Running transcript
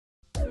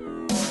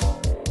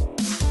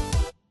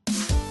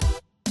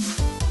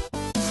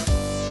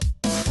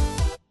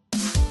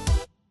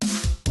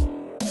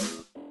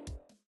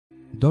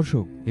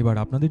দর্শক, এবার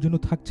আপনাদের জন্য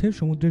থাকছে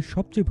সমুদ্রের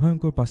সবচেয়ে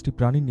ভয়ঙ্কর 5টি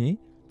প্রাণী নিয়ে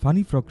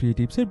ফানি ফ্রগ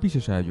ক্রিয়েটিভসের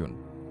বিশেষ আয়োজন।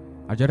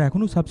 আর যারা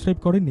এখনও সাবস্ক্রাইব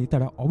করেননি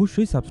তারা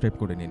অবশ্যই সাবস্ক্রাইব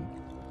করে নিন।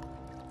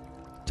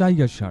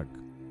 Tiger Shark.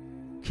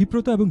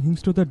 ক্ষিপ্রতা এবং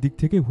হিংস্রতার দিক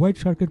থেকে হোয়াইট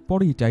শার্কের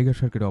পরেই টাইগার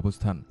শার্কের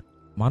অবস্থান।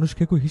 মানুষ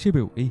খেকো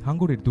হিসেবেও এই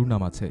হাঙ্গরের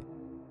দুর্নাম আছে।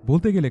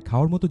 বলতে গেলে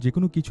খাওয়ার মতো যে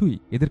কোনো কিছুই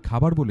এদের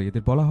খাবার বলে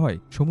এদের বলা হয়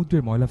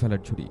সমুদ্রের ময়লা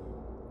ফেলার ঝুড়ি।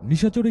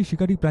 নিশাচর এই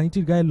শিকারী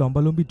প্রাণীটির গায়ে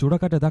লম্বালম্বি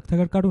জোড়াকাটা দাগ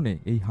থাকার কারণে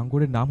এই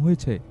হাঙ্গরের নাম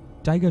হয়েছে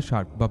টাইগার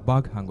শার্ক বা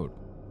বাঘ হাঙ্গর।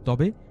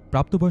 তবে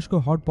প্রাপ্তবয়স্ক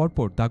হওয়ার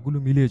পরপর দাগগুলো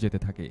মিলিয়ে যেতে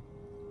থাকে।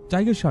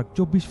 টাইগার শার্ক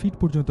 24 ফিট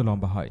পর্যন্ত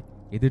লম্বা হয়।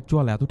 এদের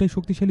চোয়াল এতটাই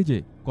শক্তিশালী যে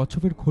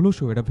কচ্ছপের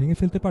খোলসও এরা ভেঙে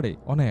ফেলতে পারে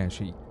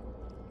অনায়াসেই।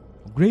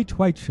 Great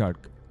white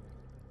Shark.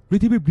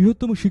 পৃথিবীর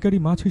বৃহত্তম শিকারী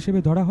মাছ হিসেবে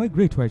ধরা হয়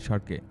গ্রেট হোয়াইট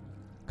শার্ককে।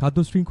 খাদ্য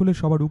শৃঙ্খলের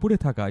সবার উপরে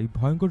থাকা এই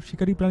ভয়ঙ্কর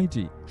শিকারী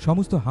প্রাণীটি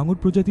সমস্ত হাঙর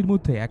প্রজাতির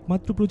মধ্যে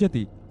একমাত্র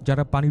প্রজাতি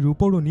যারা পানির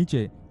উপর ও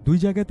নিচে দুই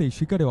জায়গাতেই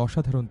শিকারে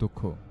অসাধারণ দক্ষ।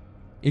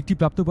 একটি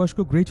প্রাপ্তবয়স্ক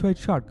গ্রেট হোয়াইট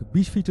শার্ক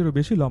 20 ফিটেরও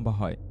বেশি লম্বা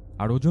হয়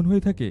আর ওজন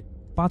হয়ে থাকে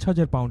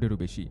 5000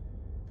 পাউন্ডেরও বেশি।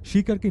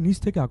 শিকারকে নিচ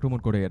থেকে আক্রমণ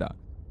করে এরা,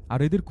 আর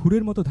এদের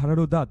খুরের মতো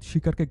ধারালো দাঁত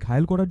শিকারকে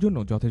ঘায়েল করার জন্য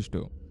যথেষ্ট।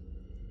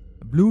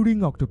 Blue ring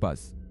octopus.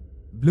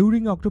 Blue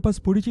ring octopus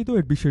পরিচিত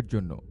এর বিষের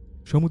জন্য।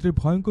 সমুদ্রের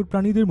ভয়ঙ্কর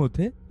প্রাণীদের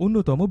মধ্যে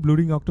অন্যতম ব্লু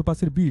রিং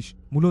অক্টোপাসের বিষ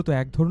মূলত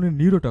এক ধরনের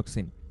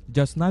নিউরোটক্সিন,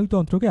 যা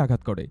স্নায়ুতন্ত্রকে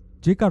আঘাত করে,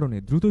 যে কারণে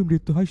দ্রুতই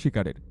মৃত্যু হয়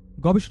শিকারের।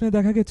 গবেষণায়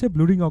দেখা গেছে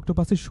ব্লু রিং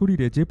অক্টোপাসের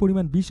শরীরে যে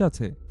পরিমাণ বিষ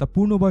আছে তা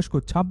পূর্ণবয়স্ক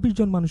 26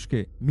 জন মানুষকে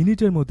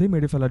মিনিটের মধ্যে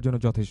মেরে ফেলার জন্য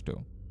যথেষ্ট।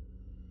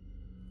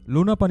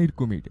 লোনা পানির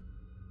কুমির।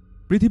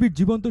 পৃথিবীর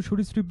জীবন্ত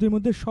সরীসৃপদের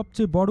মধ্যে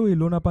সবচেয়ে বড় এই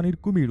লোনা পানির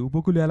কুমির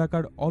উপকূলীয়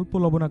এলাকার অল্প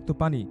লবণাক্ত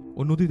পানি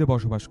ও নদীতে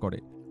বসবাস করে।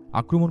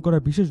 আক্রমণ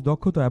করার বিশেষ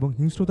দক্ষতা এবং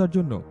হিংস্রতার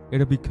জন্য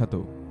এরা বিখ্যাত।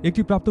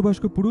 একটি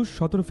প্রাপ্তবয়স্ক পুরুষ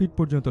 17 ফিট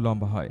পর্যন্ত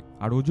লম্বা হয়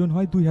আর ওজন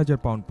হয় 2000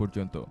 পাউন্ড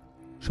পর্যন্ত।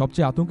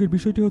 সবচেয়ে আতঙ্কের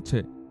বিষয়টি হচ্ছে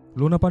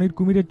লোনা পানির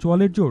কুমিরের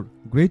চোয়ালের জোর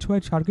গ্রেট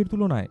হোয়াইট শার্কের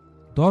তুলনায়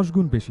 10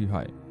 গুণ বেশি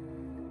হয়।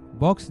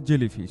 Box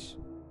jellyfish.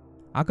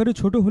 আকারে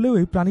ছোট হলেও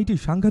এই প্রাণীটি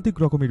সাংঘাতিক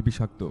রকমের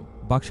বিষাক্ত।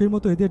 বাক্সের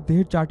মতো এদের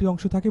দেহের 4টি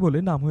অংশ থাকে বলে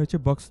নাম হয়েছে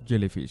বক্স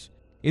জেলিফিশ।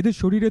 এদের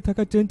শরীরে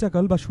থাকা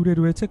টেন্টাকল বা সুরে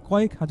রয়েছে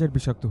কয়েক হাজার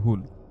বিষাক্ত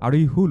হুল, আর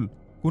এই হুল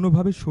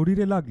কোনোভাবে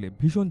শরীরে লাগলে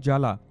ভীষণ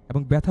জ্বালা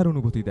এবং ব্যথার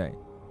অনুভূতি দেয়,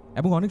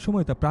 এবং অনেক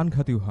সময় তা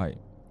প্রাণঘাতীও হয়।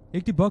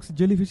 একটি বক্স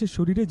জেলিফিশের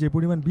শরীরে যে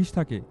পরিমাণ বিষ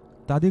থাকে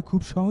তাদের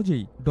খুব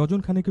সহজেই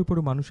ডজন খানেকের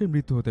উপরও মানুষের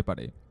মৃত্যু হতে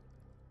পারে।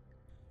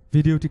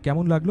 ভিডিওটি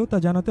কেমন লাগলো তা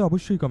জানাতে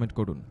অবশ্যই কমেন্ট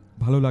করুন।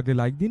 ভালো লাগলে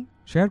লাইক দিন,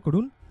 শেয়ার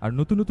করুন, আর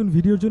নতুন নতুন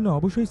ভিডিওর জন্য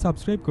অবশ্যই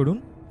সাবস্ক্রাইব করুন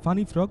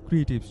ফানি ফ্রগ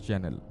ক্রিয়েটিভস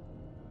চ্যানেল।